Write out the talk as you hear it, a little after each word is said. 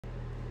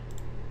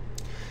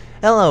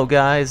Hello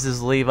guys, this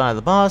is Levi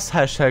the Boss,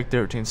 hashtag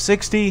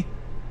 1360,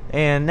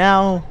 and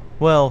now,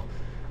 well,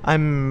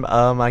 I'm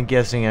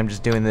guessing I'm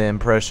just doing the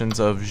impressions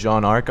of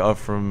Jean Arc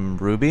from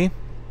Ruby.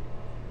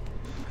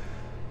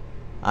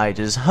 I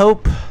just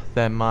hope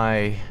that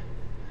my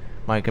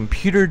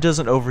computer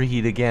doesn't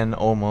overheat again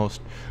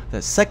almost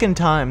the second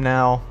time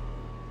now,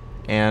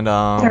 and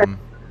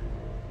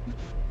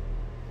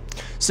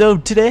so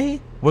today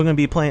we're going to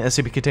be playing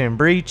SCP-Containment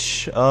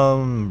Breach,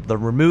 the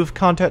remove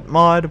content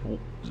mod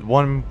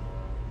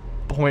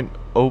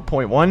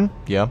 1.0.1.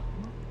 Yeah.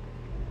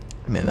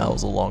 Man, that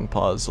was a long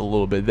pause, a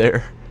little bit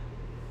there.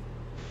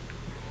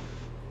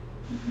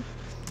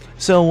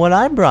 So what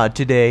I brought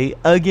today,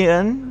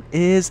 again,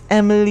 is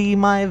Emily,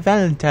 my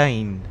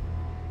Valentine.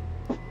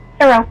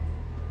 Hello.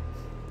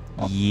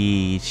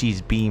 Yeah,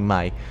 she's being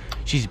the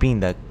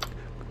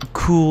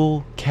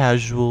cool,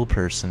 casual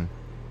person.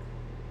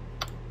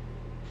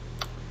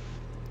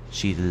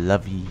 She's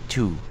lovely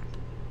too.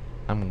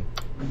 I'm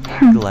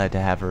glad to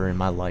have her in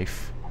my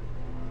life.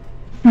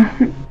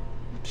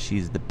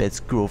 She's the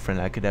best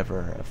girlfriend I could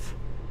ever have.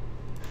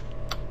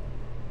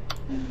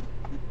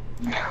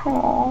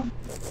 Aww.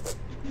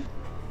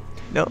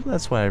 No,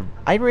 that's why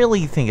I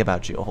really think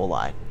about you a whole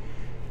lot.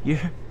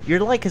 You're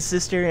like a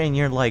sister, and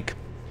you're like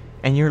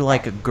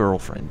a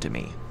girlfriend to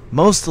me.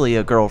 Mostly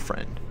a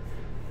girlfriend.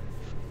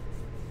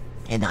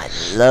 And I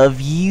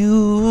love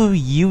you.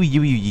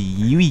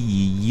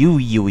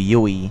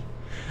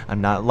 I'm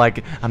not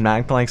acting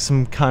like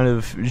some kind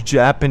of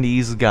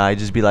Japanese guy.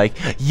 Just be like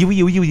you.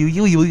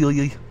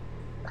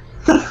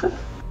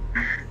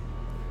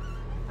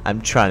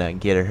 I'm trying to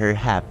get her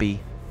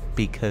happy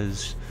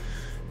because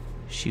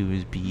she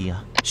was being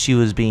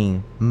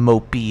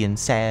mopey and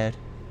sad.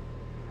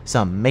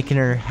 So I'm making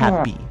her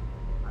happy.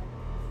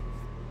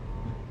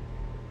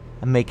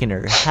 I'm making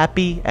her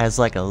happy as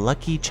like a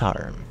lucky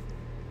charm.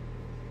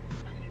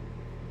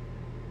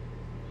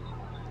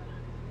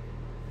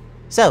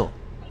 So,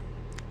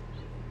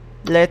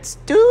 let's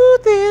do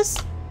this!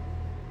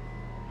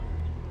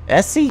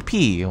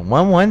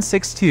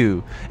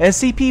 SCP-1162.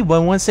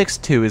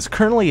 SCP-1162 is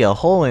currently a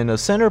hole in a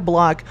center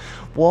block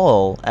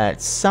wall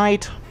at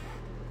site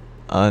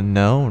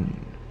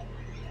unknown.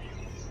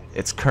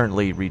 It's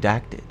currently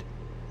redacted.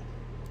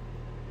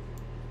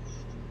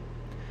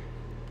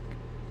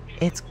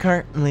 It's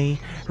currently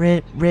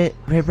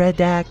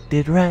redacted.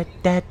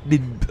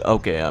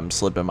 Okay, I'm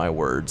slipping my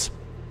words.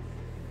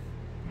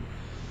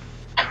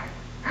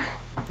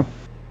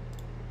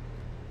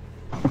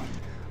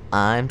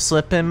 I'm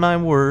slipping my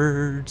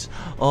words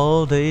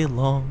all day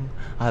long.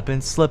 I've been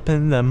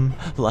slipping them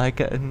like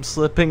I'm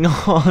slipping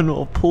on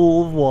a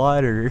pool of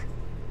water.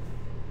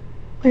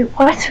 Wait,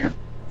 what?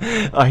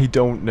 I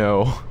don't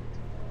know.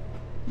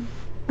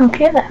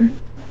 Okay then.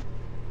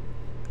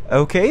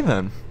 Okay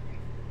then.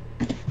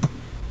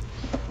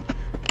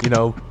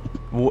 I'm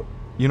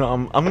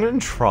gonna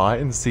try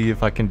and see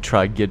if I can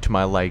get to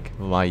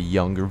my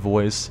younger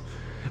voice.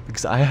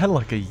 Because I had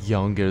like a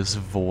youngest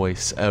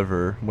voice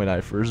ever when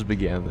I first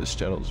began this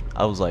channel.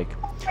 I was like,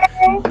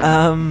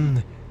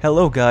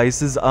 hello guys,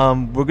 this is,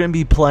 we're gonna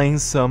be playing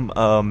some,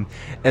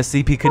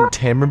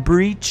 SCP-Containment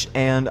Breach,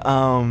 and,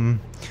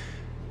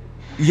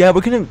 yeah,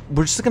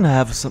 we're just gonna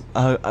have some,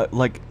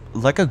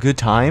 like a good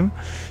time.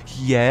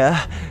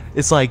 Yeah,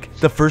 it's like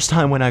the first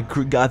time when I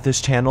got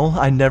this channel,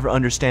 I never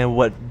understand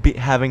what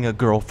having a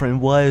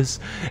girlfriend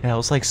was, and I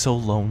was like so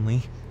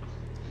lonely.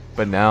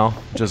 But now,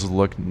 just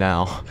look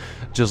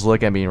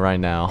at me right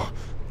now.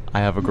 I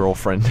have a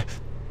girlfriend.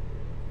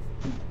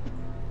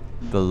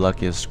 The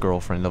luckiest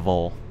girlfriend of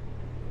all.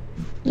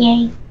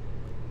 Yay.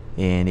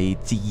 And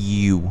it's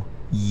you.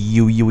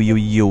 You.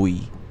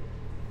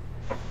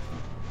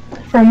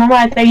 For a moment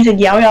I thought you said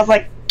yaoi, I was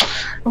like,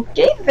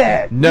 okay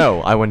then.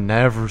 No, I would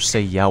never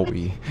say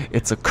yaoi.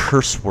 It's a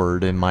curse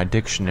word in my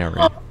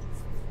dictionary.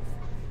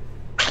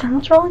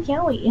 What's wrong with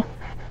yaoi?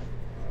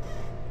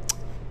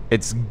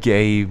 It's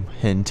gay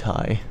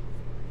hentai.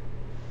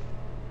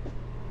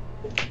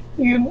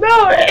 You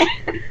know it.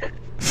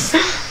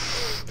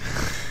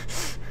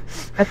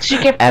 That's what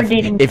you get for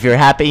dating. If you're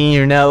happy,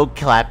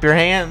 clap your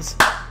hands.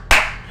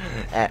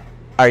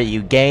 Are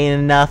you gay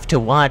enough to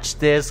watch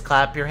this?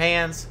 Clap your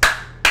hands.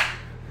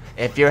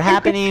 If you're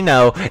happy,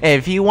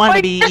 if you want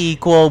to be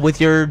equal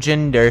with your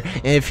gender,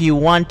 if you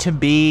want to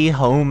be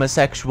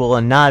homosexual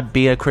and not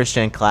be a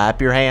Christian,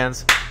 clap your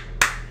hands.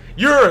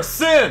 You're a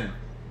sin!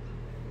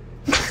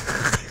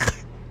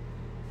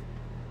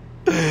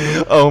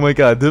 Oh my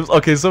god, so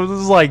this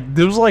was like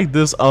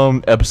this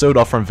episode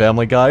off from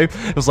Family Guy.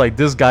 It was like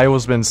this guy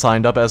was been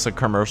signed up as a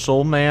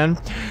commercial man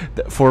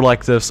for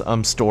like this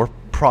store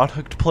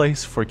product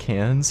place for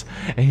cans,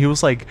 and he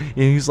was like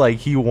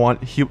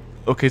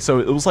okay, so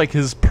it was like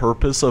his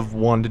purpose of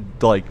wanting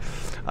to, like,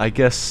 I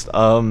guess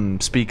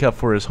speak up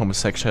for his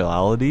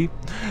homosexuality.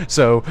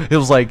 So it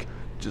was like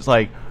just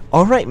like,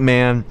 all right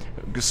man,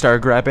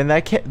 start grabbing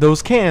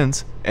those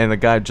cans, and the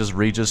guy just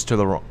reaches to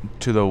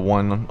the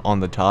one on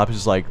the top.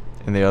 He's like,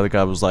 and the other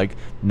guy was like,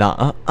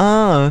 nah,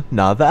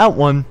 not that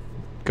one.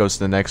 Goes to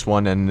the next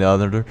one, and the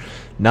other.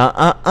 Not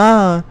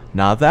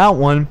that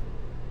one.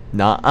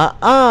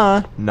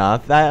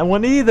 Not that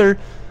one either.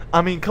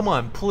 I mean, come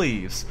on,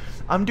 please.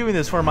 I'm doing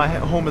this for my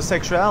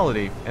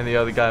homosexuality. And the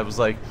other guy was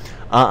like,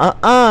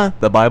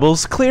 the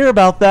Bible's clear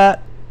about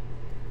that.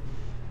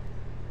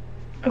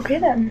 Okay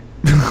then.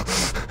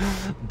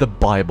 The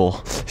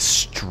Bible is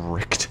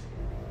strict.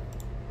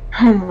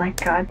 Oh my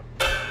god.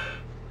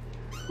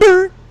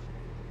 Burr.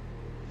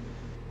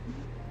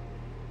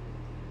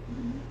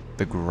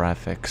 The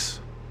graphics.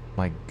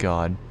 My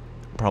god.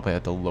 Probably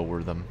have to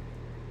lower them.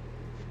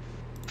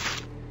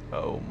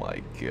 Oh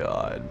my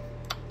god.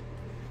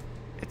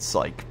 It's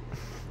like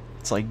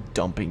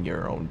dumping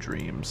your own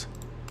dreams.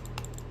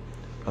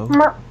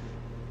 Oh.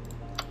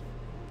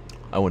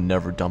 I would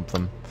never dump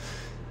them.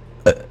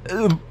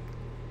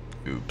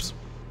 Oops.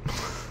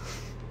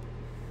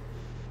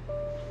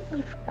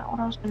 I forgot what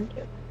I was gonna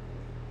do.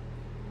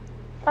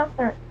 I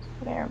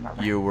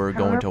remember. You were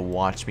going to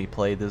watch me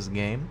play this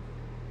game?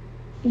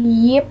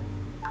 Yep.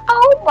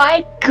 Oh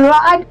my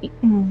god.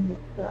 Oh my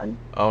god.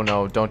 Oh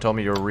no, don't tell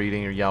me you're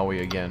reading your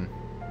yaoi again.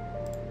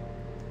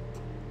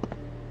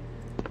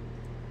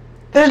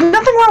 There's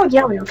nothing wrong with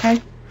yaoi, okay?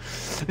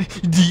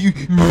 Do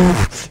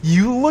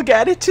you look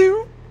at it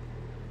too?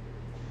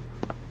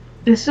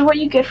 This is what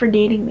you get for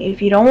dating me.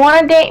 If you don't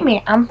want to date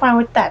me, I'm fine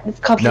with that.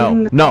 It's called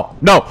no.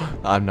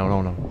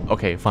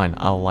 Okay, fine.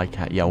 I'll like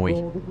yaoi.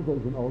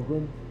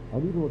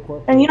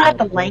 And you don't have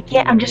to like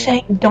it. I'm just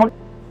saying, don't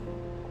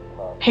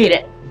hate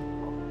it.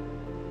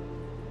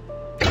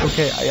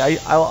 Okay,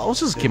 I'll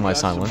just keep my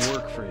silence.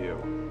 Work for you.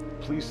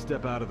 Please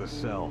step out of the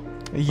cell.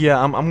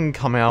 Yeah, I'm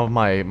coming out of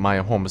my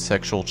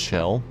homosexual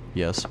shell.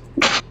 Yes.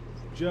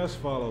 Just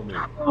follow me.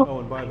 Oh,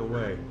 and by the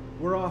way,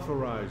 we're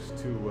authorized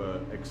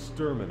to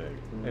exterminate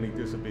any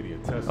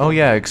disobedient testers. Oh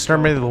yeah,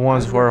 exterminate the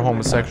ones who are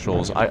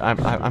homosexuals.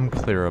 I'm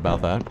clear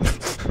about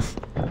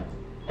that.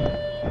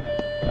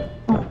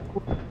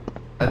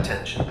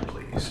 Attention,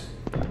 please.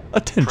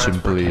 Attention,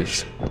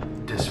 please.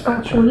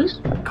 Dispatcher. Please?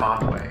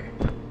 Conway.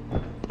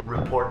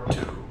 Report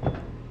to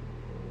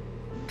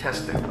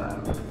testing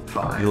lab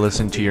 5. You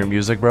listen to your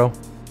music, bro?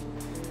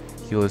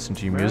 You listen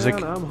to your music?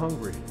 Man, I'm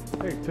hungry.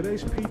 Hey,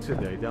 today's pizza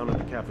day down at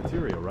the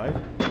cafeteria, right?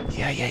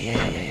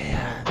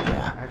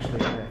 Yeah. Actually,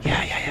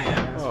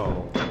 Yeah.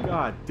 Oh,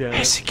 god damn it.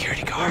 Hey,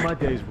 security All guard. my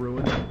day's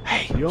ruined.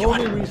 Hey, The you only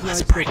wanna, reason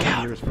let's I break stay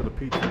out. here is for the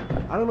pizza.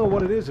 I don't know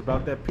what it is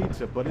about that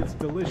pizza, but it's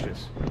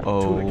delicious.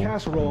 Oh, Tuna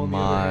casserole, on the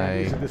other hand,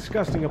 is a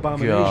disgusting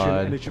abomination,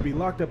 God. and it should be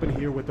locked up in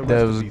here with the rest of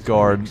Those these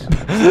guard,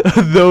 freaks.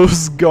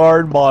 those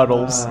guard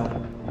models.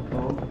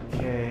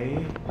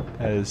 Okay.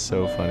 That is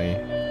so funny.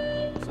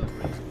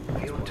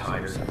 Feel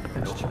tired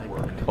and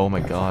overworked. Oh my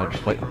god,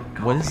 Freshly what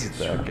brewed what coffee is is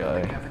that served in the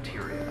guy?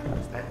 cafeteria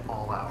at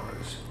all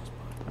hours.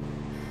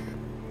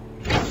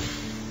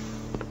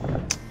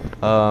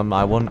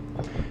 I want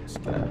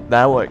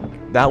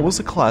that was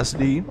a class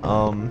D.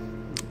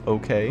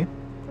 Okay.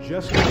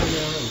 Just go in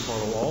there and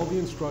follow all the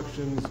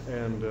instructions,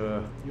 and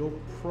you'll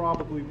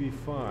probably be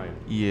fine.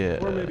 Yeah.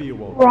 Or maybe you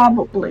won't.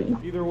 Probably.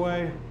 Either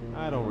way,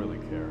 I don't really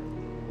care.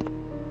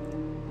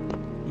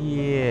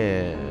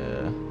 Yeah.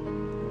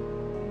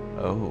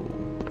 Oh.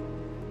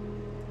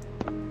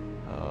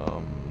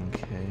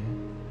 Okay.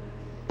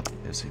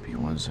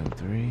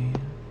 SCP-173.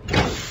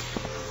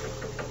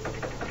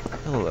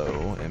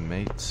 Hello,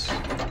 inmates.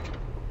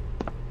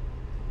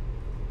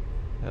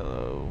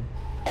 Hello.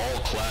 All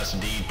Class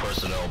D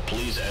personnel,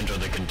 please enter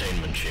the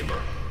containment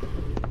chamber.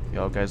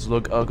 Y'all guys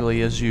look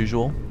ugly as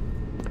usual.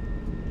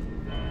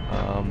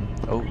 Oh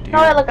No,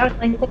 I dear. look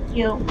ugly. Thank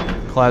you.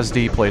 Class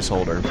D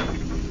placeholder.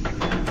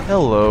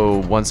 Hello,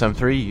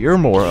 173. You're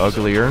more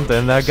uglier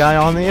than that guy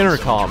on the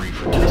intercom.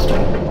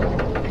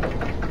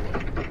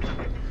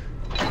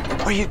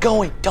 Where are you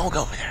going? Don't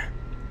go over there.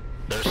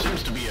 There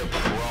seems to be a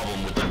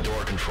problem with the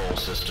door control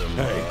system.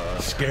 Hey,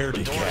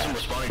 scaredy the door isn't cat.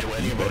 responding to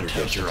any You of our better get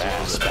tests your or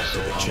ass back to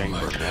the so,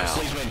 chamber now.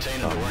 Please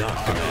maintain a I'm direct not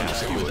gonna contact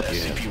ask you with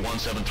again.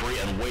 SCP-173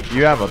 and wait for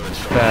You have a further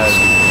instructions. bad.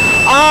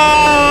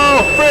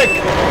 Oh, frick!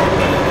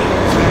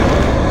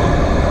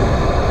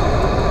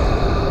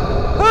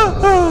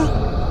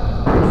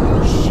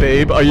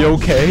 Babe, are you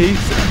okay? Experiencing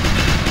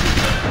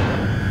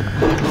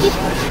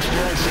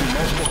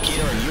multiple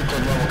Keter and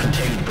Euclid level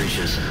containment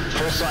breaches.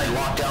 Full site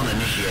lockdown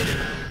initiated.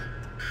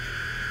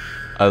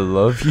 I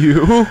love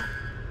you.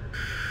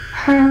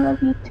 I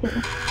love you too.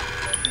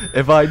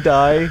 If I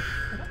die,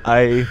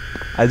 I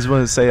just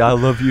want to say I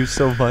love you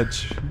so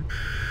much.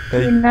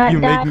 Hey, You're not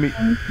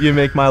you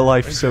make my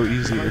life so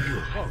easier Keep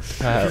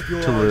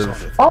your to eyes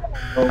live. on it.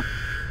 Oh.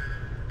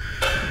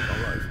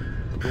 Alright,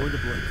 I'm going to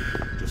blink.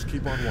 Just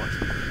keep on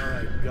watching.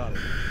 Alright, got it.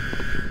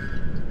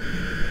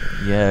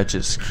 Yeah,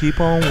 just keep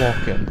on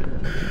walking.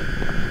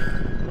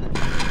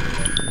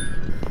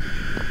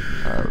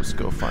 Alright, let's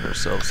go find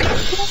ourselves a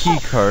key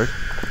card.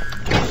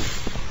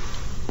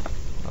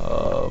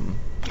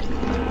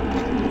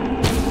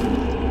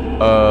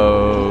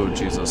 Oh,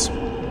 Jesus.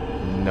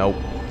 Nope.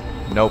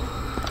 Nope.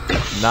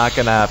 Not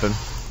gonna happen.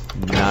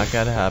 Not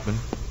gonna happen.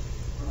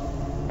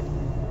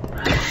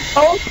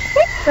 Okay.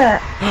 is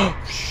that?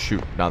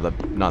 Shoot, not that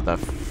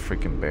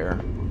freaking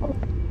bear.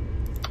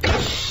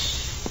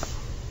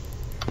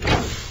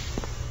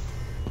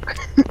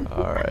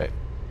 Alright.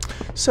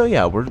 So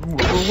yeah, we're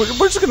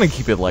just gonna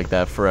keep it like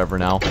that forever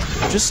now.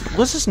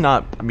 Let's just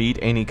not meet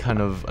any kind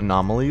of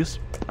anomalies.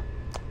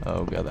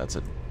 Oh god, that's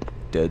a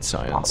dead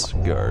science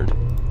guard.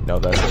 No,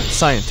 that's a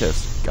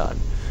scientist. God.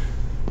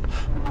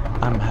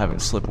 I'm having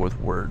slip with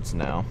words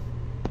now.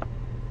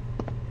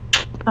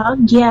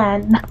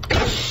 Again.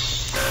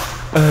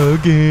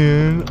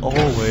 Again,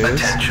 always.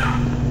 Attention.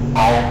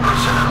 All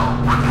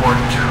personnel report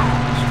to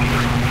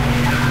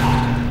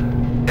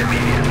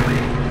immediately.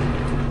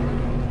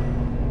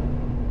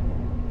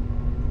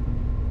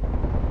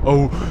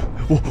 Oh,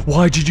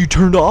 why did you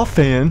turn it off,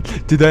 fan?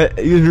 Did that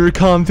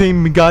intercom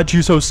thing got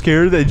you so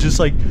scared that it just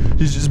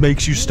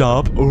makes you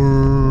stop?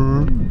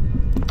 Or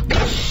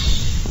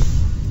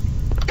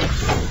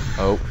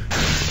oh,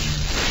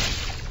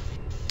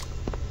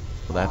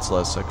 well, that's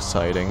less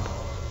exciting.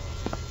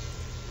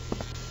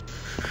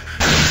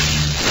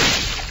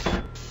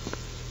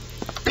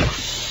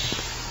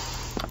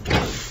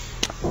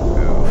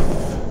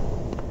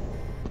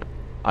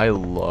 I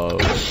love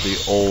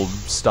the old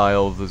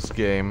style of this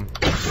game.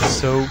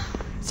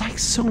 It's like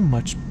so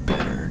much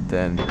better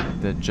than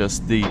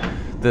just the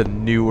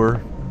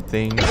newer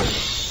things.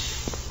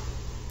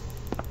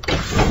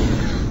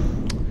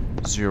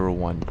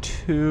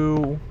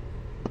 012.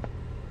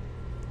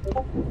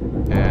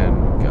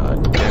 And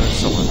god damn it,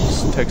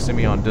 someone's texting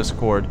me on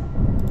Discord.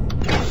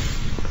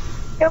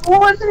 It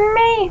wasn't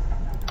me.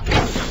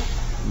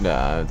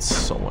 Nah, it's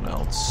someone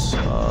else.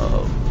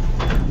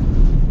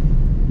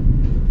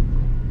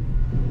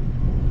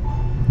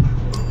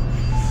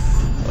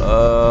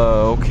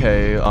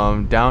 Okay,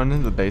 down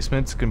in the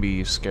basement, it's gonna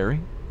be scary.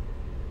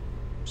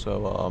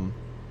 So,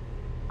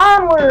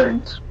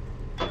 Onwards.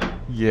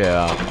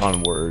 yeah,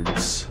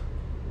 onwards.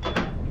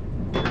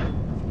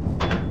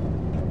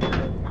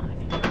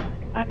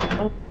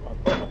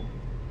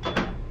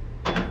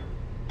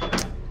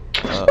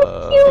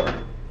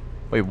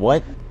 Wait,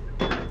 what?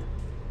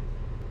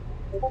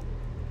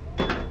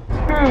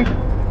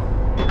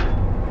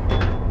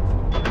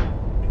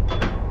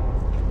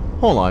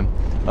 Hold on.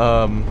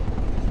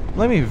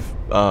 Let me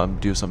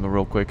do something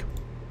real quick.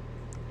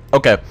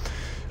 Okay.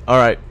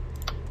 Alright.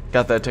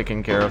 Got that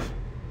taken care of.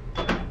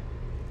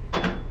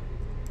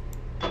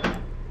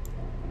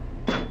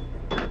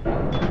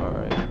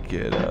 Alright,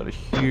 get out of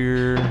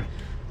here.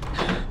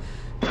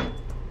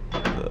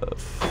 The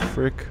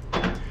frick.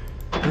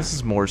 This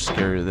is more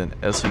scary than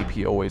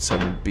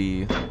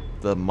SCP-087-B,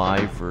 the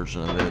my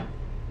version of it.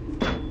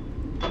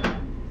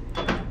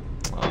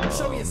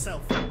 Show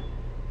yourself.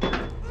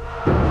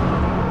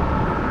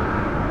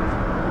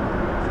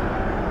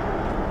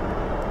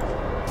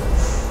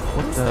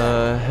 What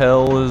the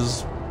hell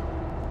is...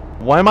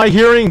 Why am I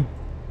hearing...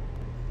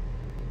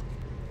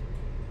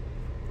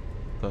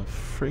 The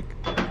freak?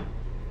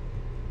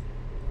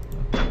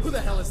 Who the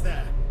hell is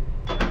that?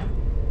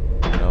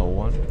 No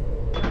one.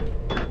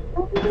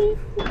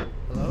 Hello?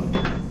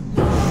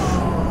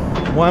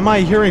 Why am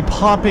I hearing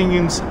popping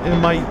in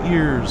my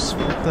ears?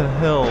 What the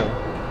hell? I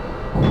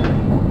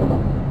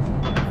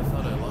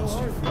thought I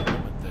lost you for a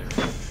moment there.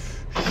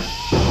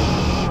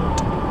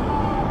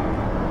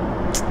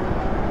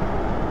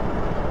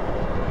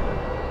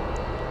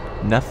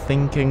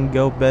 Nothing can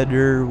go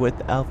better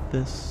without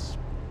this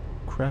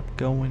crap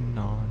going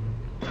on.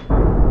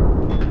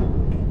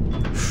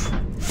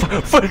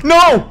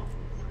 No!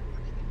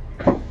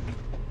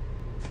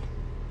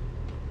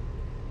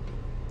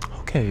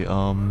 Okay,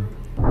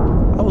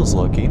 I was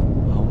lucky. I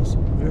was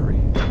very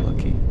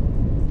lucky.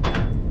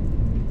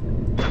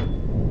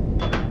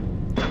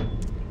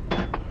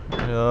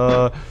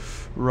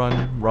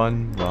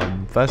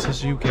 Run, fast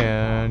as you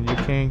can. You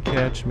can't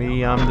catch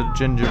me, I'm the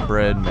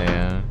gingerbread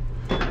man.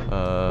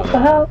 What the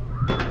hell?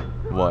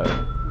 What?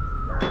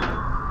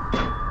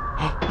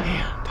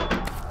 Hand.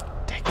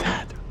 Take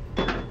that.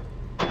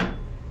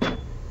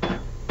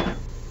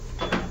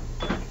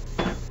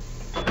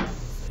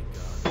 Thank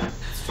God.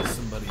 It's just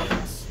somebody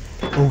else.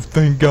 Oh,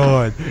 thank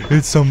God.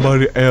 It's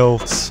somebody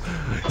else.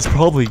 It's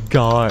probably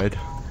God.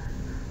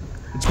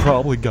 It's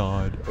probably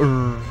God.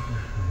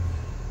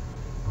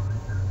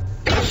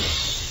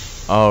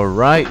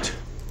 Alright.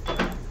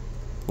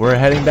 We're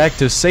heading back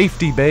to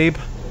safety, babe.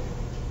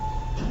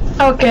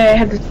 Okay, I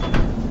had to...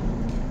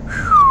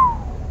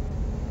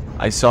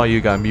 I saw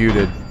you got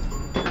muted.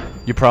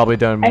 You probably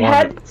done I one.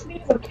 had to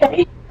sneeze,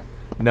 okay?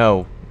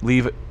 No,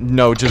 leave it.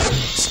 No, just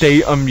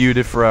stay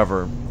unmuted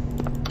forever.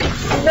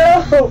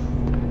 No!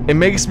 It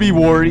makes me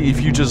worry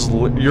if you just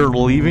you're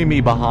leaving me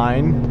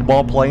behind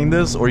while playing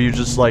this, or you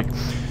just like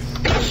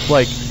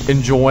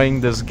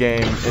enjoying this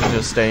game and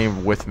just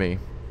staying with me.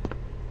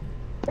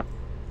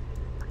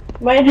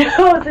 My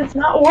nose, it's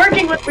not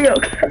working with me,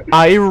 okay?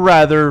 I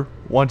rather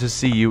want to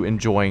see you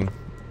enjoy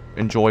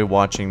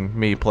watching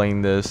me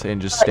playing this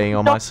and just staying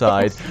on my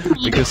side,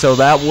 because so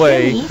that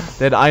way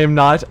that I am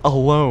not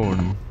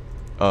alone.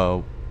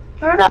 Oh.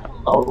 You're not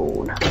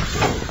alone.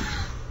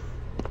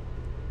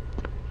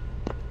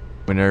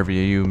 Whenever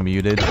you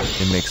muted,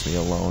 it makes me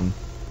alone.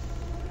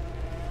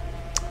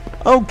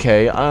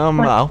 Okay,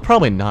 I'll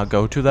probably not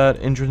go to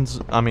that entrance,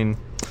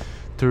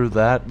 through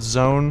that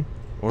zone,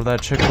 or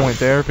that checkpoint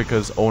there,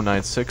 because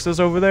 096 is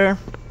over there.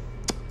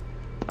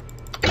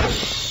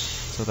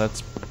 So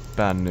that's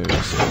bad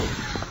news.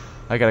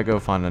 I gotta go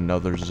find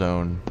another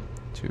zone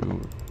to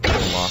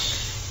unlock.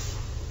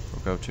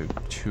 We'll go to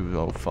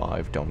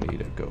 205, don't need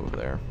to go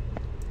there.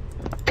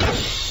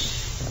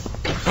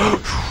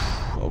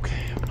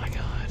 Okay, oh my god.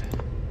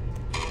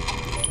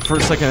 For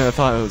a second I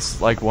thought it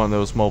was like one of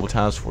those mobile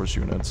task force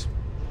units.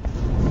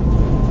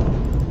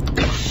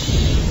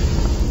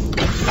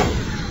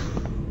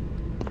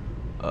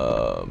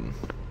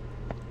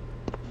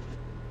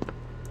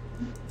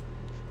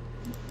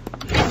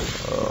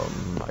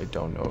 I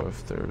don't know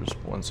if there's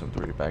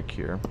 173 back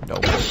here.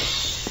 Nope.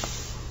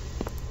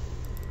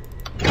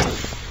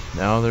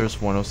 Now there's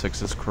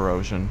 106's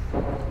corrosion.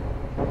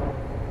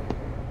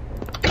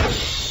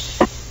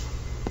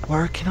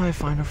 Where can I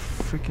find a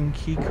freaking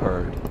key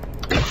card?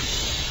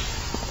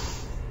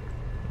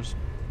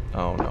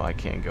 Oh no, I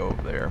can't go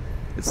over there.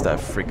 It's that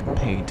freaking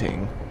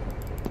painting.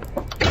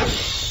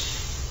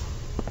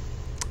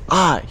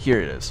 Ah, here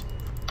it is.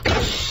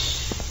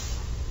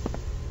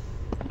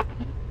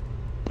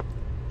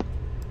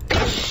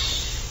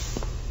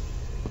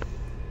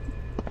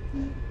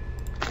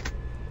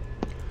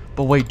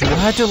 But wait, do I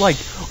have to like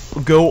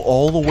go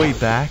all the way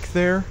back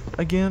there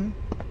again?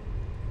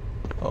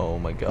 Oh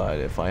my god,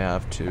 if I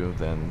have to,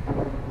 then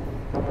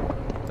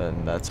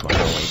that's my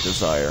only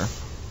desire.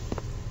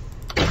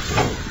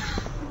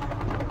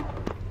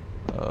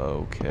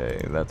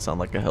 Okay, that sounds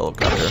like a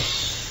helicopter.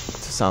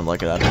 Sound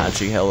like an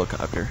Apache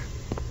helicopter.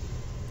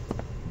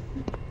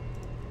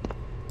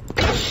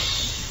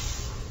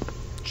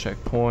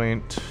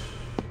 Checkpoint.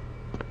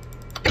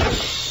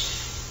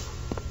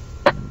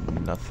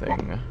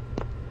 Nothing.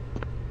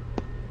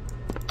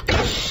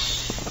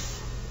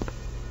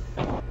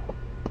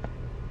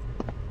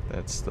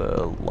 That's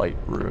the light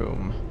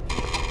room.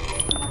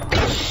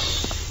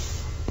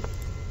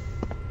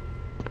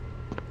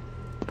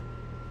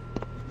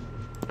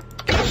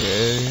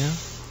 Okay.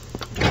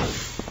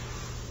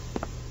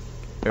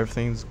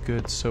 Everything's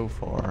good so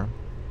far.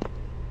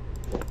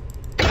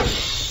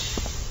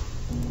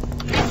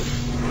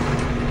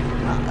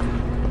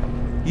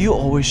 You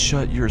always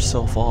shut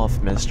yourself off,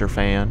 Mr.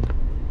 Fan.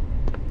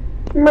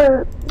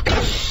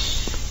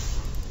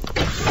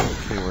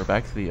 Okay, we're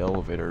back to the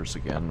elevators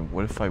again.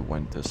 What if I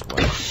went this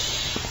way?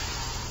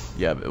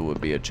 Yeah, it would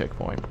be a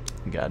checkpoint.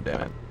 God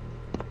damn it.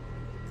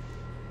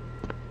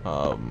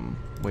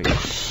 Wait.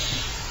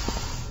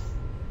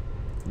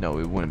 No,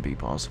 it wouldn't be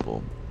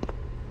possible.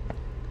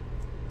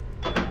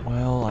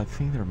 Well, I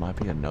think there might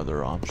be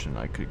another option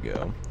I could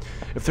go.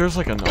 If there's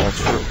like an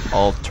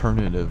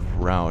alternative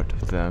route,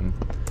 then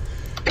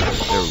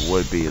there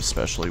would be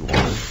especially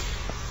one.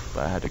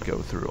 But I had to go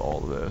through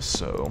all this,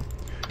 so...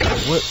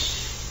 What...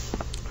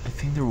 I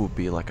think there would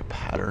be like a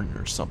pattern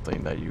or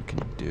something that you can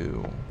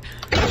do.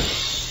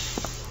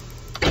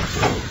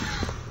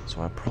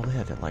 So I probably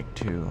had to like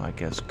I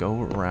guess,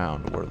 go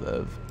around where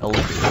the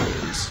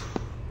elevator is.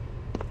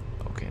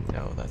 Okay,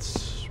 no,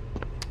 that's...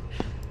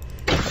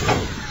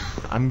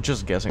 I'm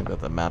just guessing that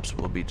the maps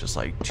will be just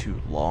like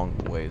 2 long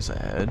ways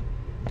ahead.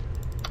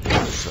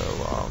 So,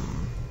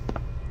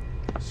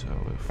 so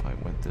if I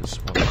went this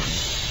way...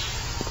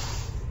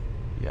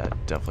 Yeah,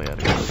 definitely had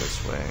to go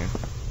this way.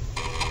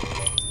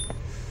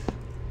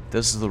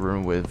 This is the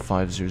room with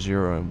 500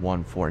 and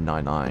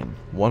 1499.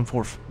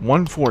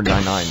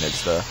 1499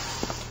 is the...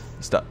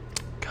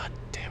 God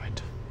damn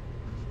it.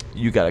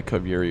 You gotta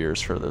cover your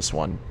ears for this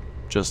one.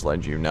 Just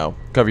let you know.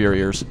 Cover your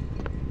ears.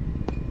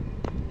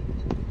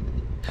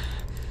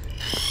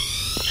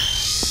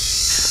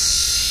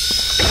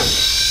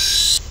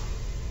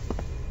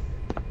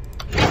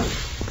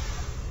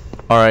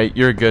 Alright,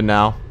 you're good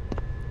now.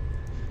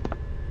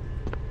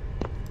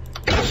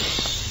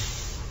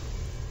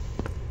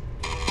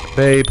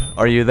 Babe,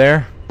 are you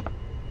there?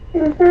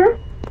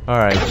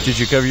 Alright, did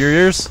you cover your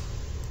ears?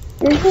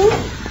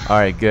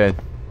 Alright, good.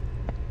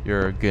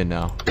 You're good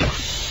now.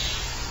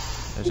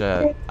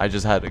 I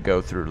just had to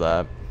go through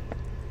that.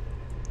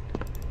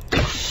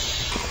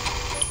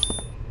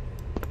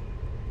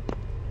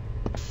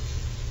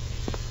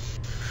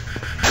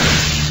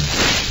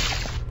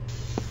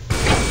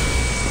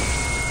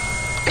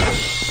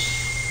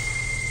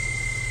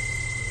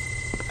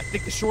 I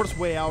think the shortest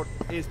way out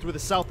is through the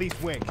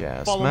southeast wing.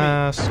 Gas Follow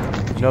mask.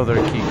 Another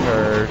key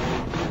card.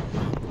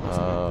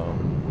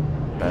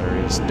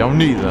 Batteries. Don't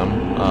need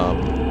them.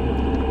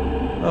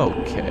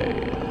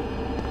 Okay.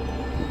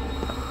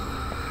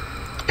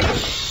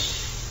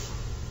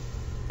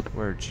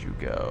 Where'd you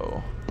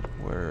go?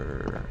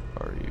 Where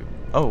are you?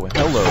 Oh,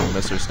 hello,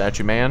 Mr.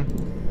 Statue Man.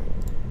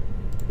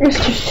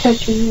 Mr.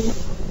 Statue.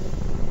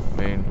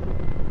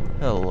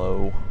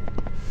 Hello.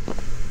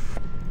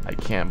 I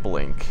can't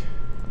blink.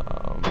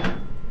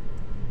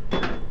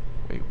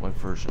 Wait, what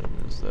version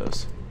is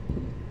this?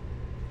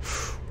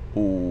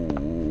 Ooh,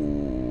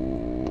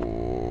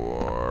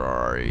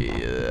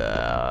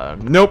 yeah.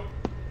 Nope.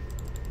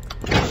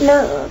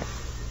 No.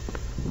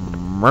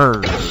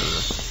 Murr.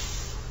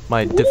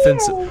 My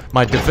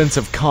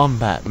defensive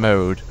combat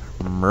mode.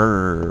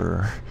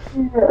 Murr.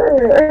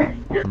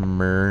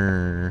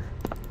 Murr.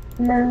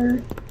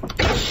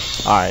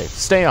 Alright,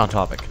 stay on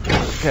topic.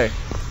 Okay.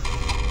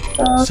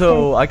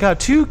 So I got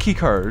 2 key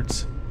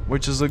cards,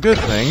 which is a good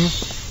thing.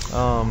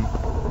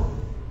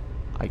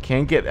 I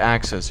can't get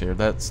access here.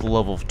 That's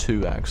level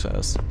 2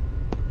 access.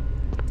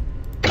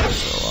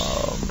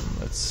 So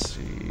let's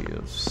see.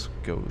 Let's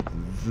go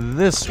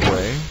this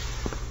way.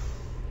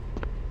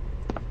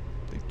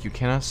 You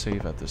cannot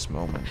save at this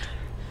moment.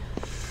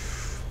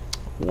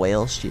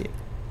 Well, shit.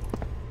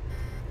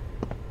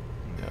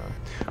 Yeah.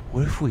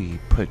 What if we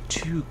put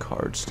 2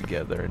 cards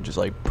together and just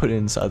like put it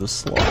inside the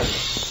slot?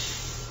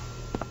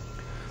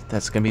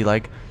 That's gonna be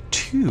like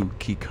 2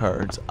 key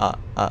cards.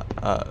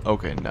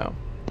 Okay, no.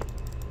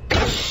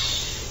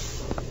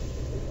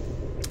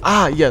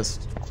 Ah, yes.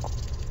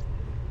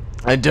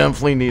 I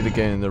definitely need to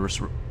get in the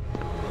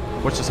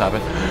What just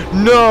happened?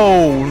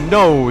 No,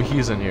 no,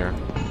 he's in here.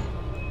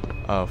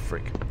 Oh,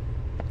 freak.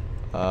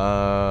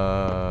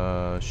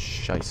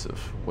 Scheisse.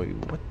 Wait,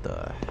 what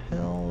the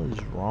hell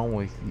is wrong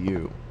with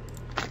you?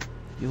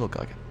 You look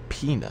like a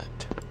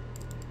peanut.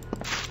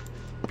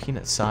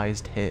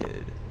 Peanut-sized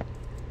head.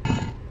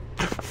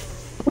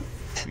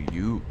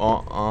 You,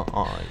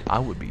 I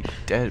would be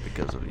dead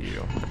because of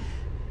you.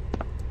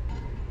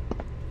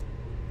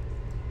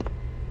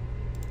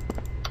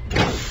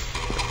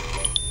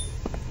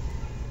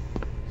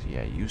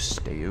 Yeah, you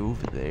stay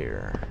over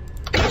there.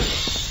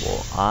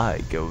 Well,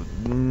 I go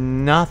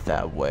not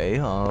that way.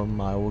 I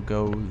will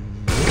go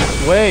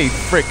this way.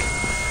 Frick.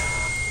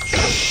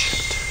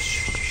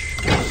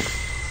 Shit.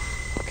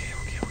 Okay.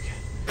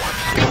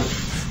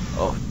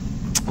 Oh.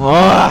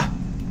 Ah!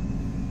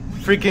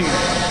 Freaking.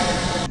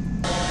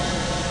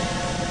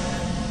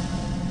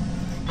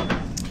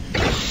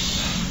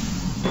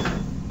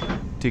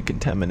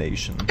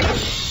 Decontamination.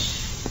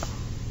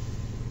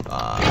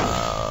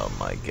 Oh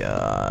my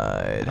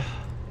god.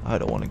 I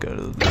don't want to go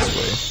this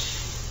way.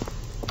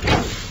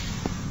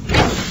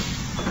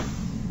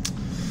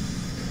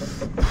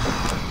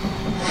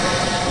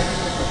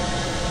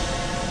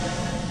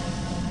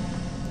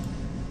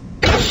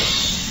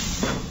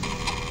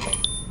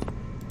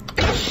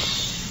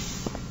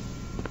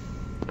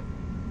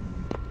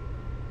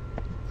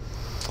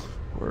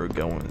 We're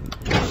going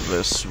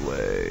this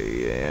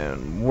way,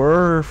 and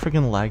we're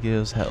freaking laggy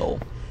as hell.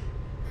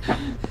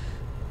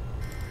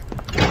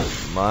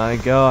 My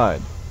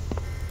god.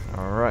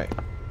 Alright.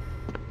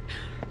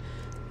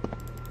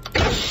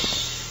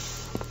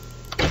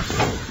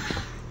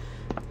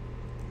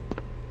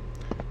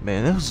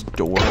 Man, those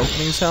door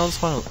opening sounds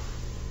finally.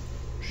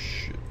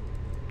 Shit.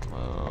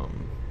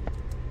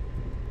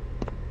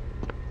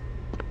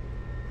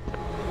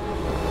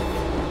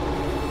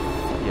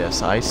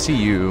 Yes, I see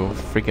you,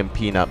 freaking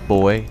peanut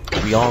boy.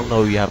 We all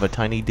know you have a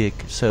tiny dick,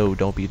 so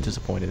don't be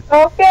disappointed.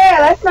 Okay,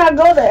 let's not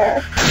go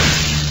there.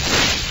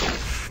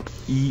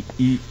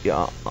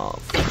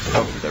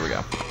 Oh, there we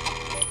go.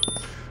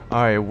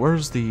 Alright,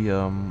 where's the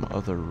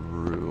other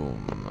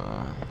room?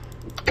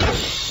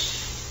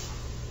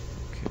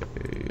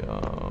 Okay,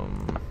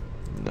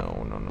 no.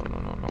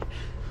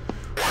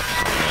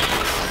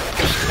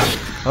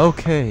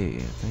 Okay,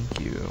 thank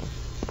you.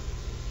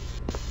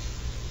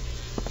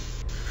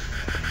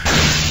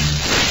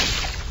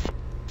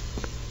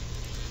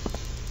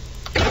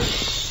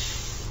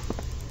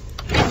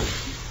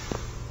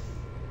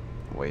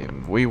 Wait,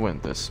 we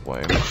went this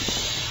way.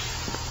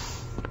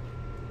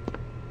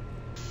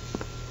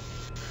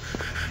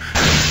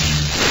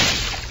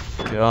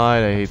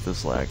 God, I hate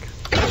this lag.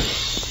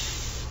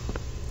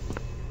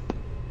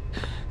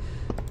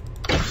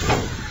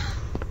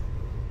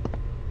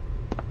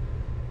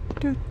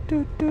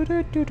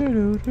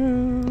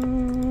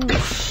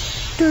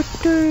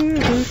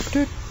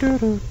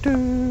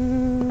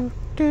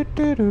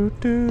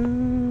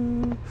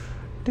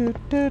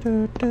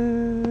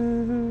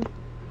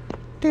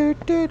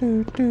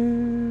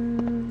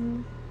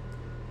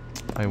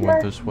 I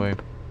went this way.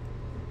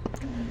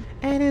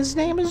 And his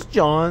name is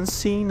John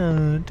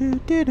Cena.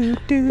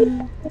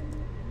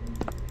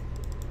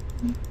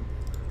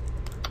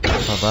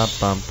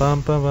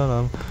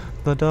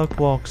 The duck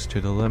walks to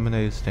the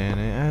lemonade stand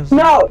as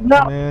No.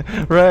 man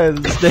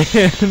red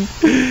stand.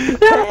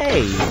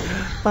 Hey,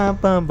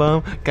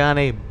 got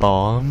any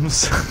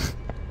bombs?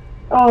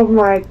 Oh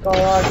my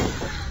god.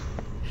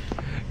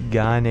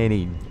 Got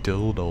any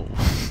dildo?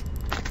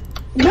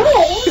 No.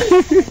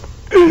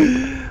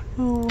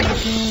 Oh my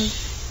god.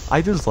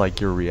 I just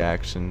like your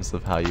reactions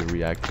of how you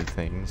react to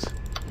things.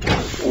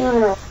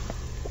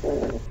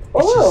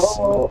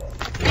 Oh.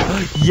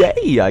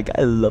 Yay, I got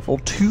a level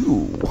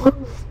 2.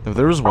 If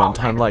there was one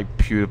time like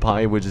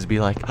PewDiePie would just be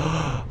like,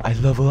 oh, I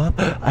level up,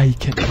 I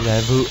can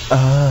level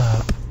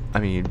up. I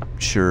mean,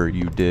 sure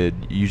you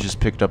did. You just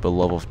picked up a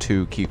level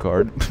 2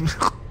 keycard.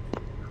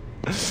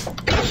 It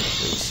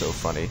was so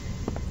funny.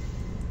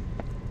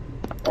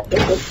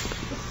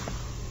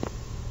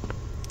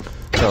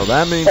 So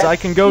that means I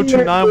can go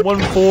to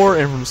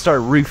 914 and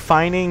start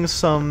refining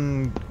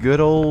some good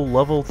old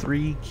level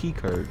 3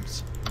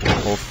 keycards.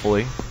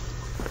 Hopefully.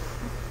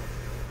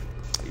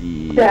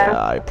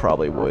 Yeah, I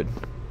probably would.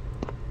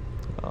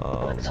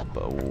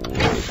 But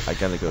wait, I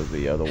gotta go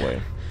the other way.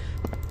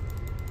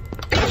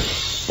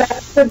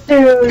 That's the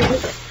dude.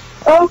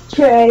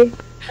 Okay.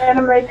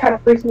 Anime kind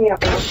of freaks me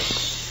out now.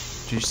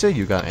 Did you say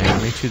you got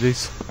anime to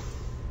these?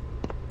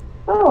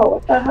 Oh,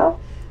 what the hell?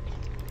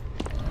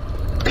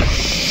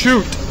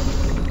 Shoot!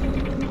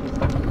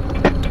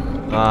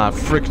 Ah,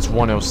 frick, it's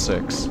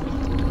 106.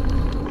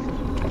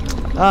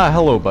 Ah,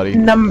 hello, buddy.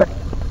 Number.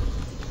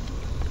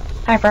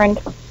 Hi, friend.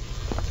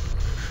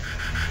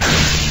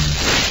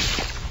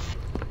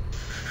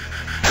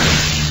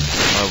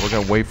 Alright, we're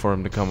gonna wait for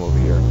him to come over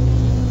here.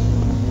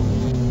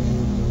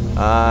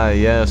 Ah,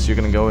 yes, you're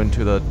gonna go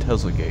into the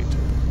Tesla gate.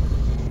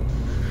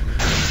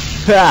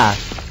 Ha!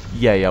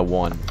 Yeah,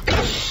 won.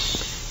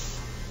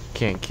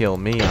 Can't kill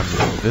me,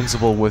 I'm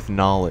invincible with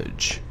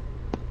knowledge.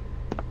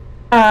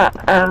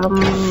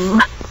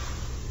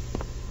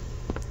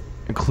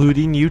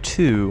 Including you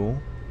too.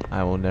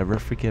 I will never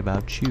forget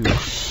about you.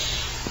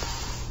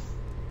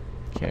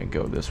 Can't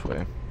go this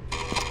way.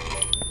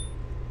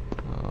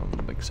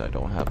 Because I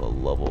don't have a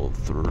level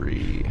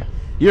 3.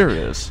 Here it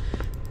is.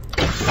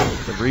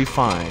 The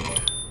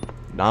refined.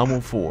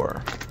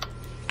 914.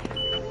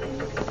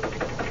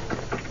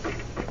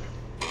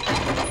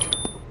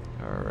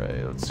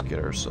 Alright, let's get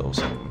ourselves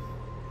some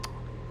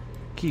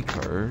key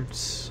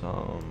cards.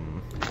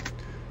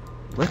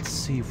 Let's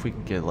see if we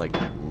can get like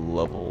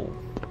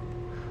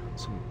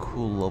some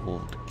cool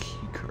leveled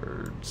key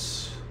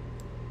cards.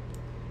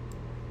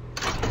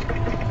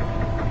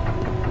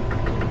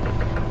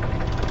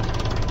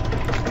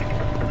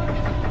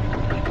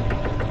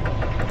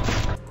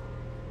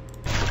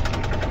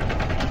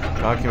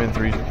 Document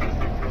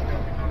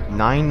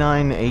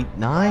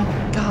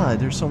 9989? God,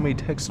 there's so many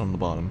texts on the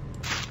bottom.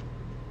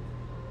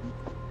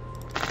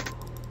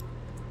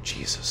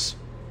 Jesus.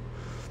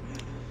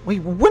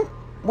 Wait, when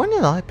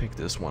did I pick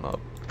this one up?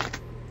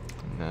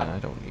 Nah, I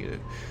don't need it.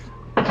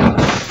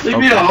 Leave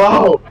me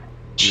alone!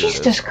 Jesus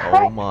Jesus Christ.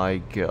 Oh my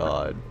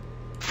god.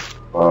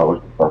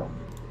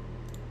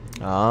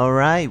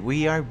 Alright,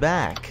 we are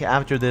back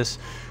after this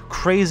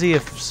crazy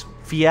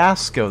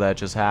fiasco that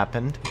just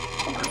happened.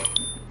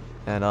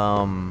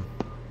 And,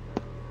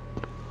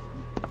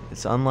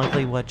 it's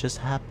unlikely what just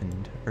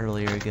happened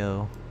earlier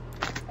ago.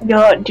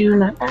 Do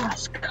not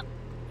ask.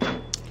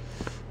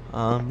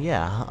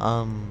 Yeah,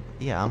 I'm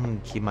gonna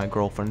keep my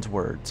girlfriend's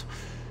words.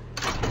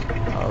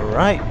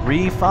 Alright,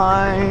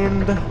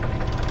 refined.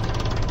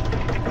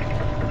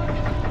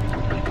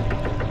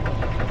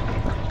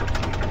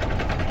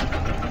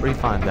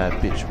 Refine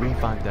that bitch,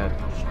 refine that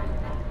bitch.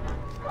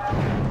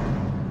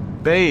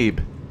 Babe,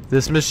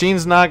 this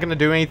machine's not gonna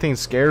do anything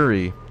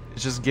scary.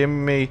 It's just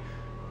giving me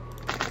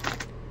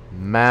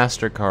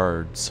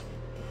MasterCards.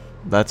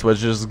 That's what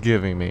it's just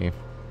giving me.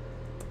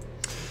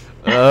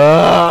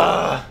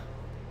 Now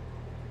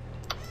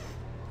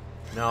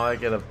I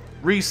gotta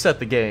reset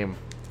the game.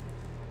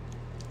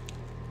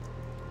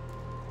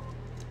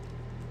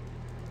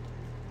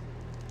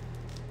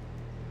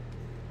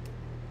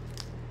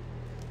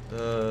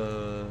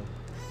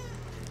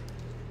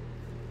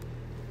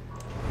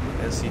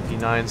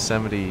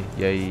 SCP-970.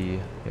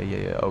 Yay.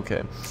 Yeah.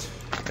 Okay.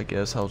 I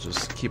guess I'll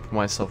just keep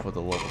myself with a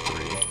level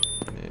 3.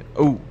 Yeah.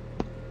 Oh!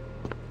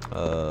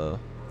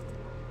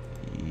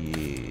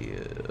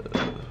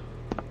 Yeah.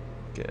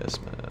 Gas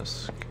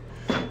mask.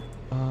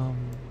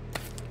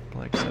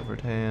 Like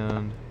severed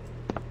hand.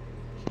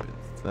 Keep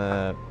it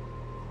that.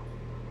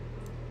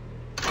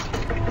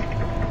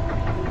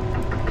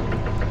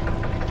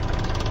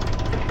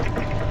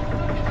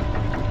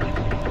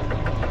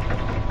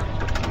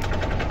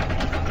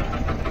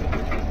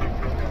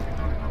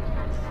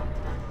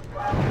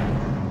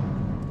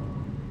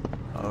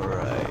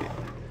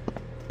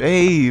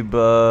 Babe,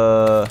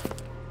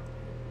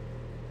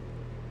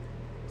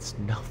 it's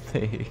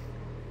nothing.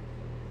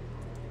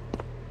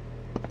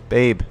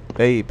 Babe,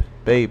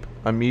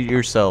 unmute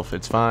yourself,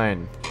 it's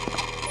fine.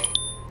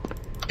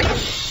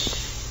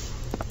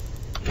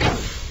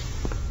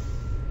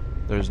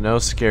 There's no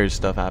scary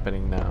stuff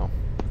happening now.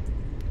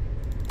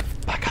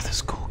 I got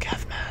this cool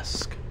gas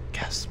mask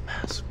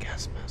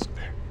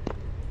there.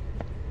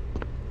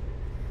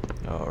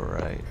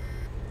 Alright.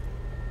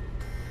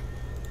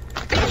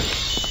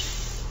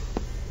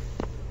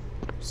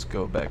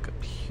 Go back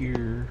up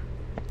here.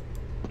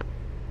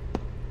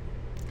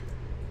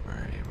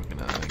 Alright, we're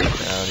gonna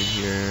get out of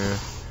here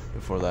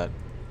before that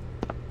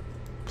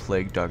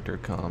plague doctor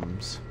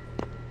comes.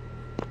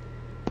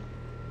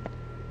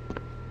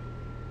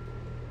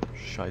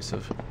 Scheisse.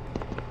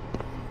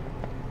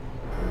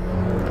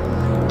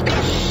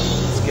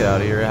 Let's get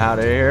out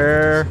of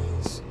here,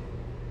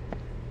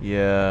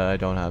 Yeah, I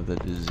don't have the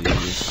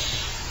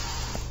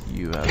disease.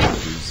 You have the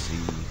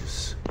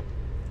disease.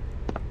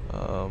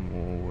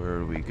 Where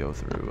do we go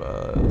through?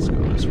 Let's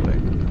go this way.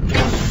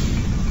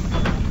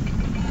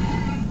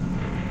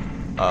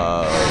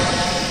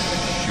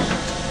 Shoot.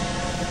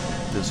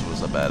 this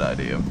was a bad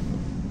idea.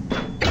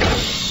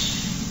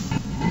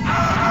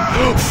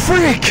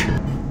 Freak!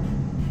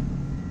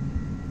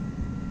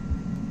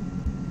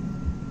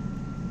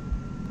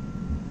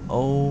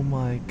 Oh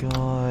my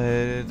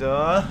god.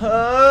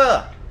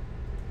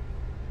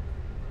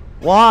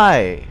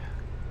 Why?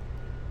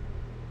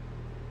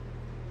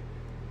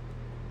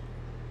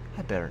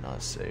 I better not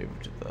have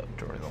saved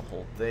during the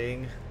whole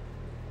thing.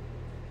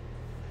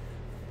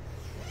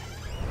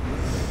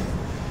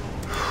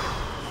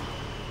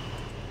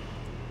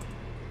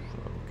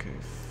 Okay,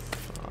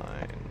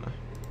 fine.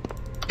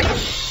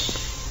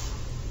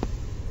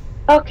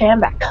 Okay, I'm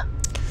back.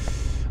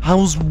 I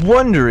was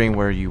wondering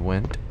where you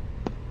went.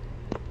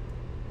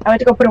 I went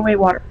to go put away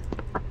water.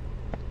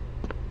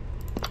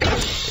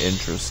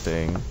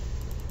 Interesting.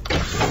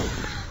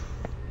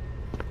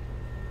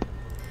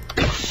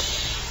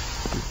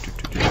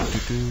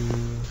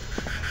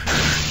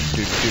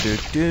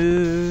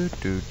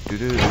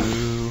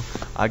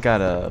 I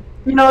gotta...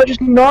 You know,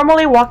 just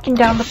normally walking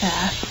down the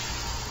path.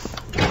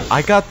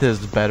 I got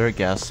this better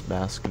gas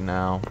mask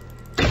now.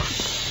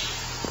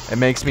 It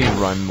makes me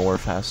run more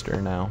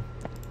faster now.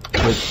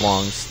 With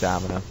long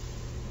stamina.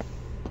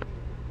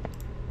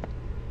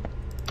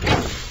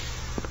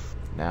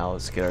 Now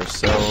let's get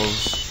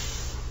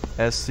ourselves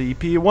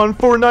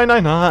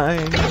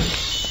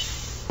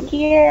SCP-14999.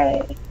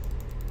 Yay.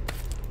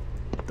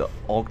 The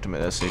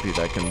ultimate SCP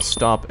that can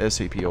stop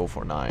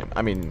SCP-049.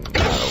 I mean, not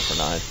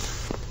 049.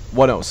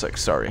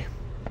 106, sorry.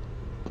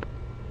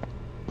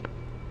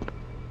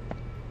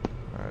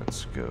 Alright,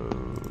 let's go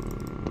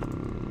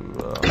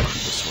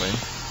this way.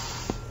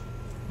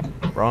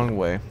 Wrong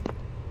way.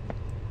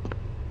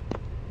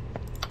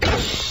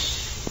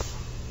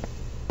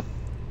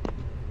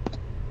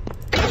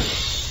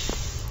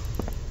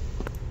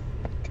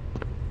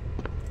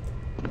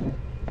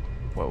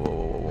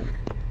 Whoa.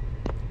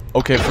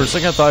 Okay, for a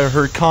second I thought I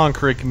heard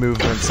concrete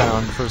movement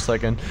sound for a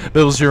second,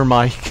 but it was your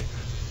mic.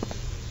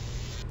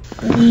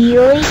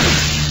 Really?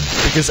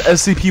 Because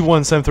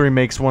SCP-173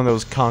 makes one of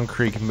those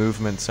concrete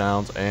movement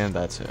sounds, and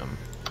that's him.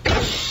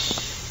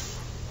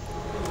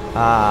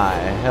 Hi,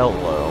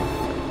 hello.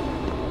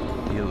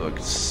 You look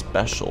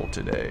special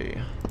today.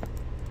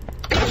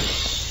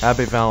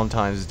 Happy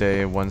Valentine's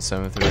Day,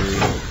 173.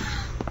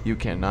 You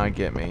cannot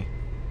get me.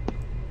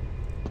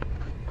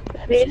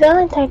 Happy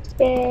Valentine's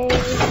Day.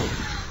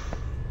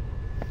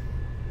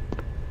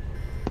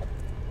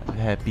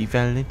 Happy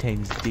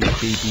Valentine's Day,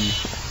 baby.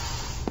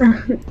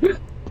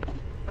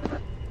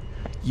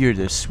 You're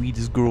the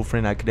sweetest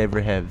girlfriend I could ever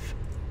have.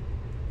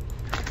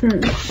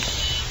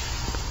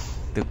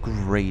 The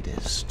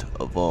greatest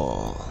of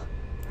all.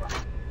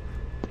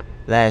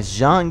 That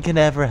Jean can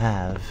ever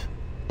have.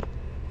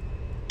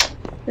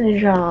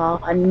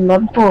 Jean, my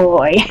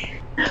boy.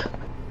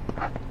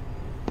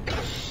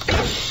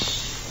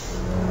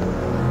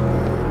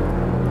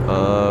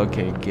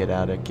 Okay, get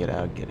out.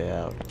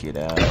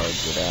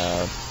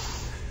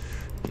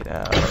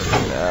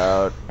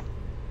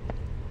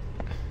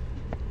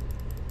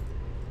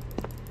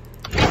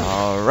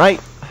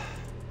 Alright.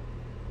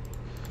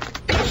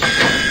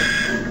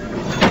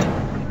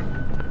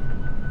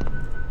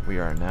 We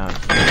are now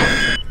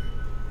here.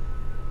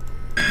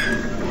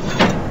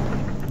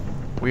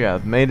 We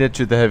have made it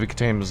to the heavy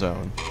containment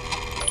zone,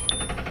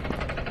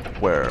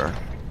 where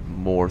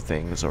more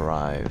things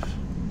arrive.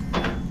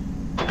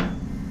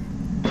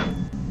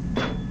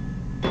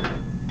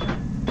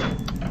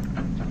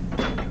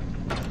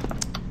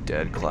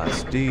 Dead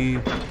Class D.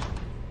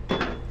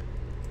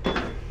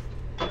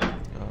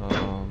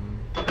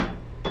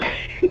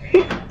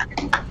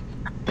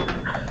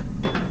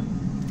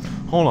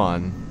 Hold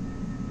on.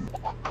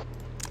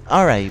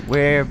 Alright,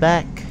 we're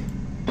back.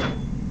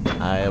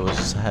 I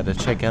had to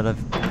check out a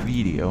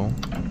video.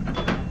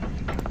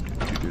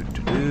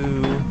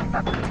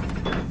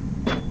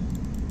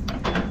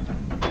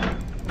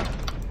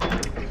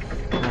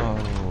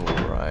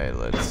 Alright,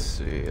 let's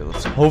see.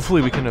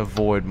 Hopefully we can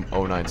avoid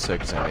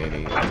 096 and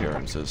any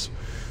appearances.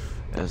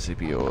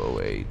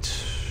 SCP-008.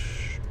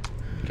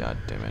 God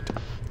damn it.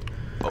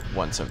 Oh,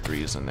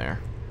 173 is in there.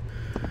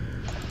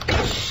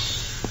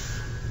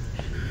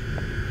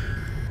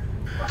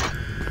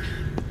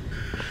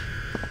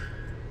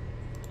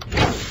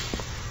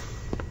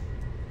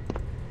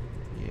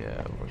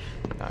 Yeah, we're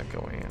not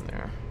going in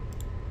there.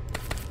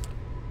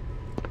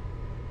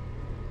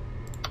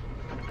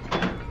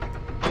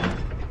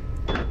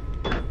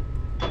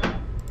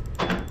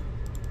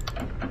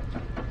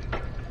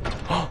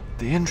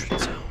 The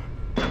entrance zone.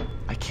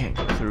 I can't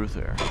go through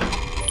there.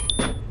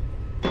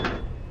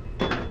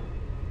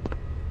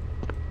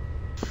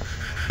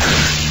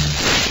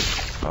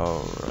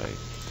 Alright,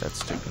 that's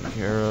taken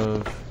care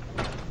of.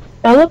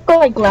 I look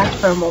like glass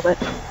for a moment.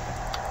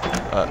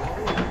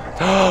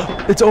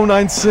 It's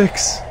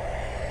 096!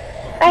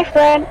 Hi,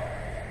 friend.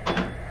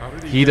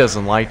 He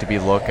doesn't like to be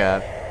looked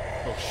at.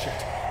 Oh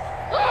shit.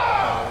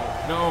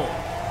 No.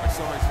 I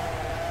saw it.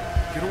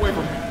 Get away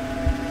from me.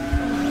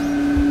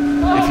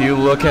 If you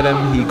look at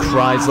him, he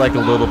cries like a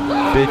little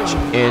bitch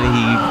and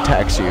he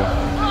attacks you.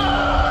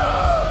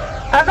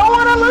 I don't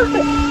want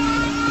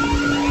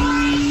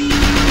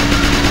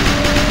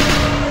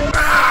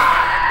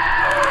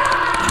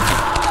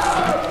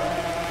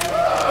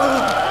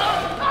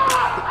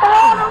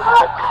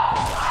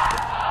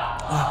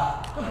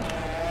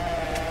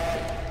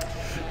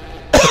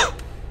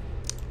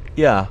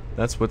Yeah,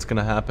 that's what's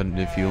gonna happen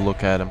if you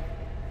look at him.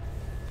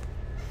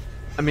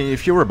 I mean,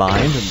 if you were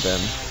behind him, then...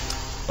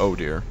 Oh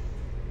dear.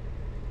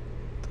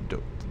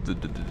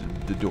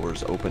 The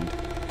door's opened.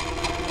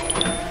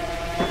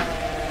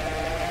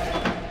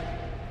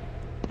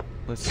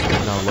 Let's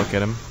now look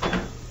at him.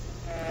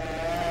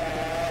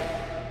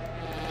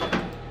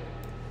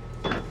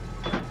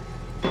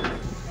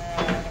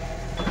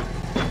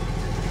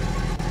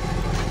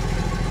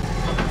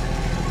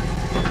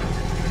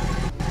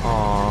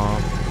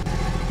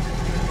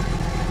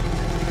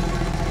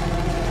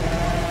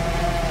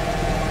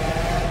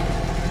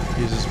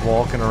 He's just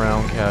walking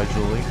around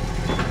casually.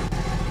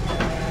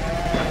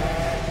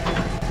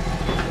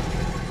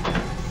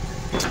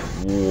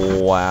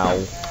 Wow.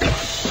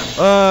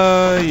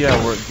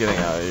 Yeah, we're getting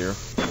out of here.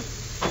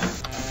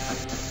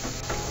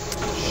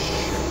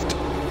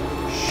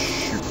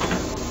 Shoot.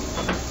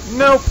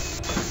 Nope.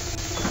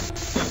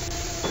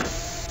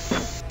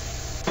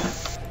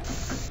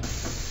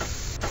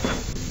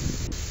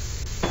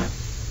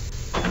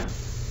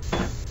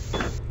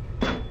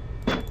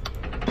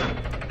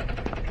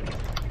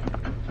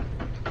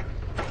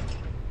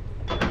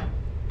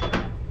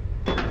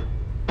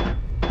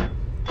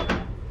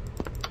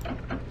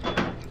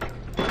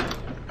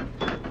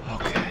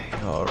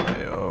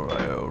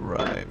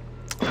 Alright.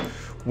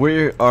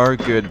 We are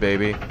good,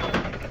 baby.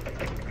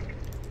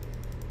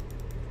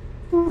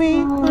 We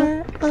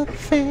are a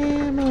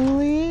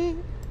family.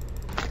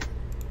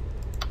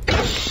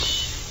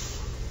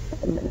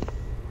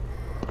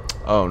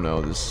 Oh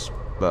no, this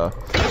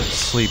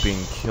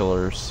sleeping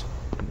killers.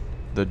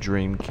 The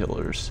dream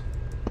killers.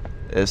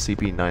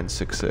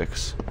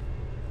 SCP-966.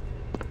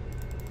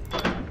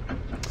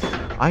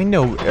 I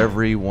know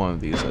every one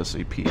of these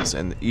SCPs,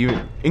 and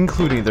even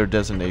including their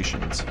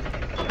designations.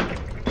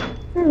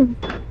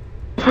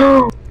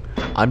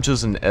 I'm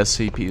just an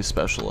SCP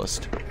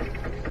specialist.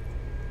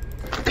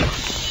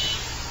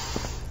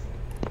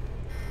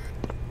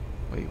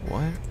 Wait,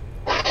 what?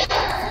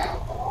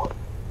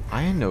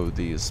 I know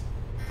these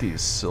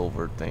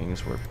silver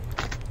things were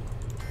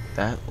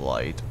that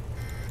light.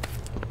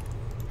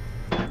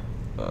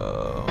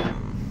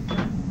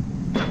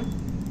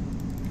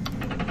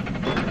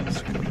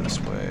 Let's go this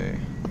way.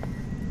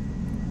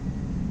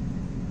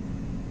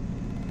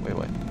 Wait.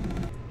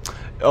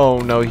 Oh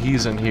no,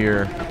 he's in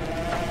here.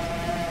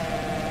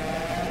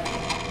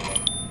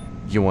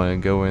 You want to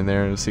go in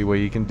there and see what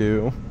you can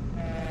do?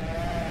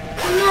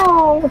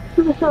 No.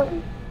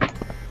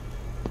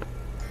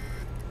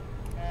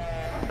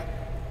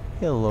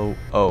 Hello.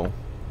 Oh.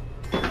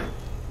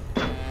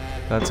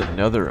 That's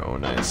another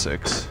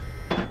 096.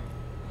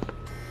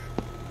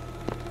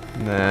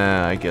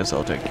 Nah, I guess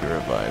I'll take your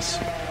advice.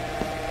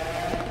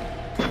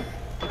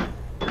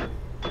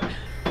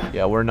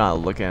 Yeah, we're not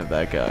looking at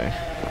that guy.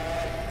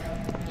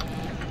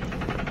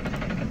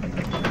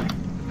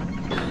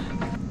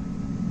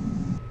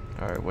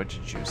 Alright, what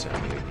did you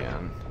send me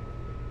again?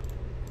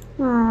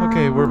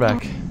 Okay, we're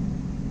back.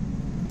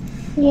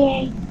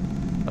 Yay.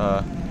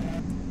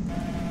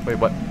 Wait,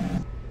 what?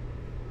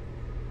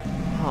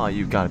 Oh,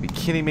 you gotta be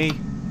kidding me.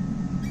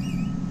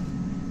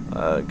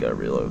 Gotta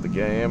reload the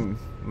game.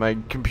 My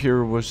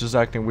computer was just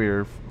acting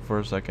weird for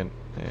a second,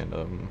 and,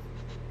 oh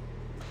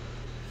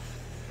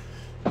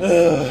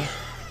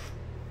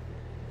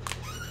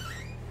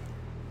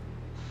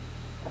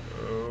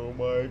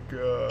my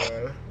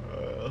god.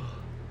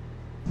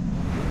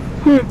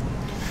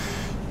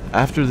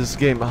 After this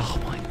game,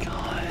 oh my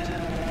god.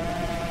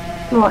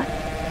 What?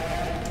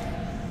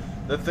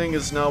 The thing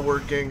is not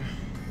working.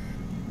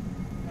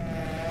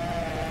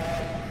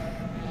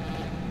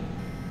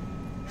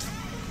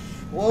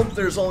 Well,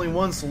 there's only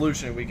one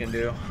solution we can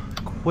do.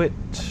 Quit.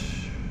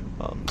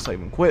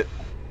 Save and quit.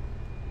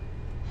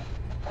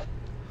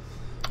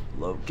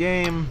 Load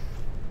game.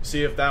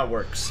 See if that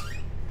works.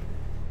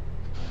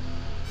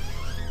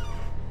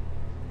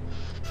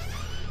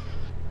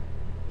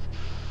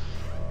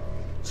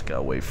 Just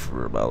gotta wait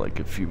for about like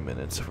a few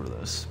minutes for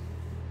this.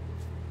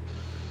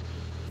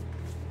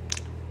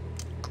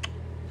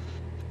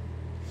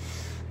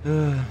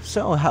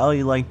 So how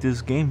you like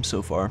this game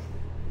so far?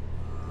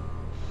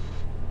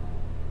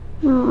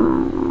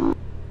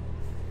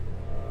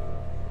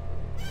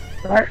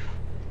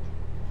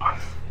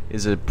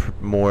 Is it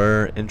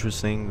more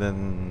interesting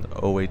than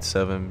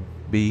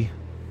 087B?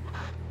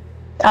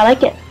 I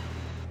like it.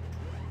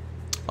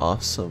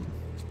 Awesome.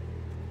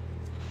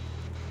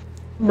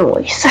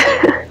 Noise.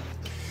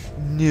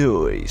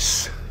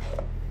 Nice.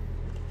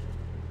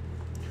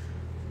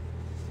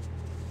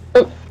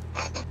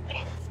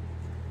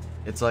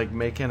 It's like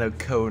making a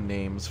code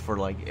names for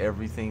like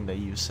everything that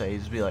you say.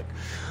 Just be like,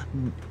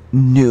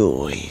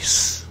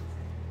 noise.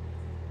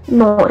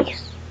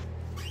 Noise.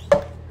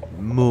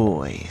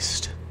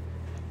 Moist.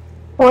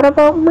 What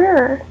about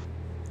mirror?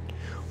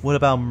 What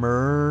about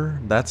Myrrh?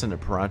 That's an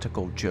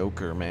impractical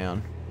joker,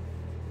 man.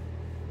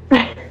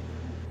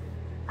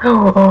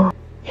 Oh,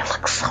 you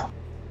look so.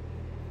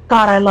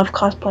 God, I love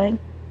cosplaying.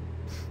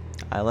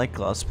 I like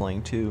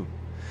cosplaying too.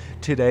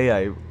 Today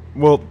I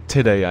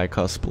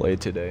cosplayed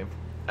today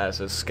as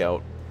a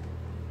scout.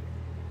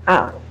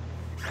 Oh.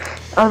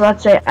 I was about to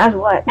say, as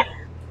what?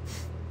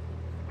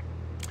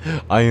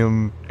 I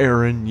am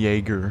Aaron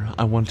Yeager.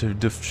 I want to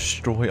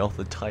destroy all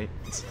the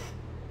Titans.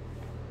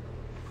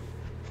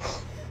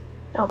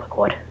 Oh my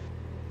god.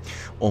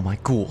 Oh my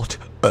god.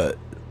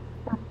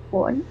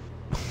 What?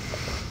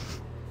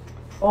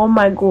 Oh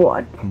my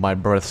god. My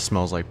breath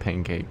smells like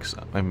pancakes.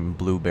 I'm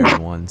blueberry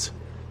ones.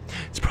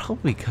 It's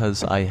probably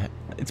because I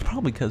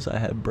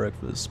had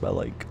breakfast by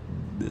like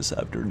this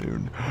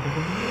afternoon.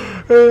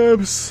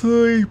 I'm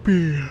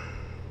sleepy.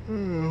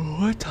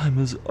 What time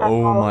is?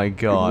 Oh my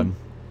god.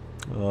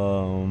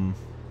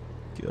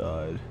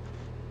 God.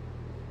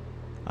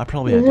 I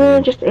probably had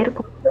to. Just 8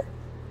 o'clock.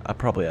 I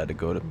probably had to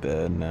go to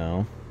bed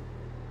now.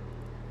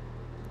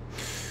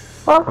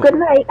 Well, good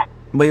night.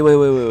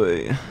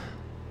 Wait.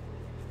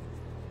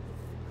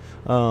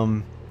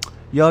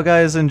 Y'all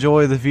guys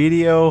enjoy the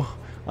video.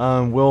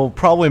 We'll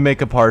probably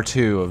make a part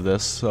 2 of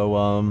this.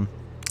 So,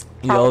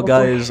 y'all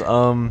guys,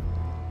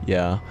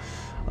 yeah.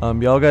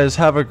 Y'all guys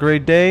have a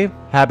great day.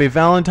 Happy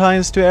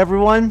Valentine's to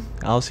everyone.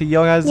 I'll see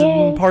y'all guys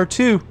in part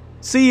 2.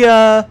 See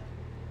ya!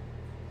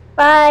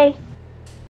 Bye.